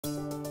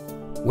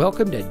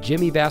Welcome to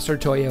Jimmy Vasser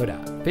Toyota,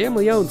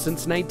 family owned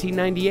since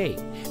 1998.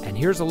 And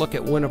here's a look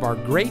at one of our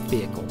great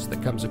vehicles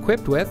that comes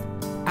equipped with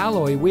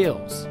alloy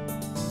wheels,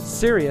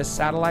 Sirius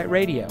satellite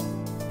radio,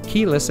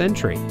 keyless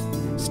entry,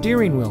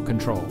 steering wheel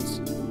controls,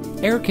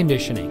 air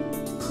conditioning,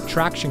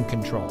 traction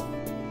control,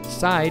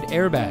 side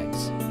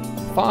airbags,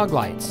 fog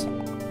lights,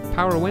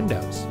 power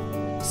windows,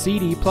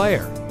 CD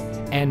player,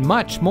 and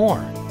much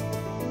more.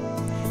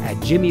 At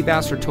Jimmy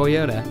Vasser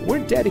Toyota, we're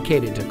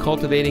dedicated to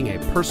cultivating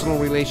a personal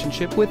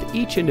relationship with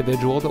each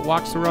individual that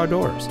walks through our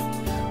doors.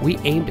 We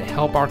aim to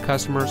help our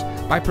customers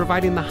by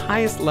providing the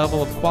highest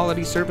level of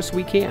quality service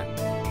we can.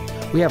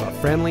 We have a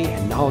friendly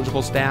and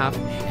knowledgeable staff,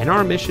 and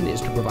our mission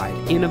is to provide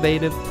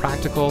innovative,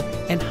 practical,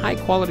 and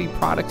high-quality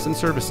products and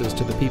services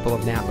to the people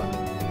of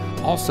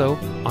Napa. Also,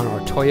 on our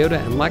Toyota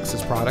and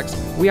Lexus products,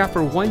 we offer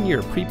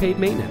 1-year prepaid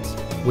maintenance,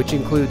 which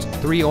includes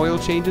 3 oil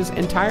changes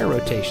and tire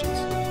rotations.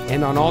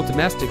 And on all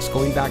domestics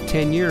going back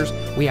 10 years,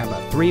 we have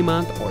a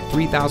 3-month or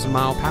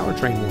 3,000-mile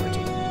powertrain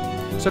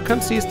warranty. So come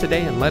see us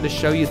today and let us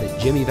show you the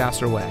Jimmy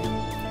Vasser way.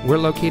 We're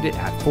located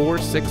at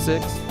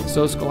 466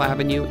 Soscol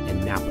Avenue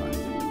in Napa.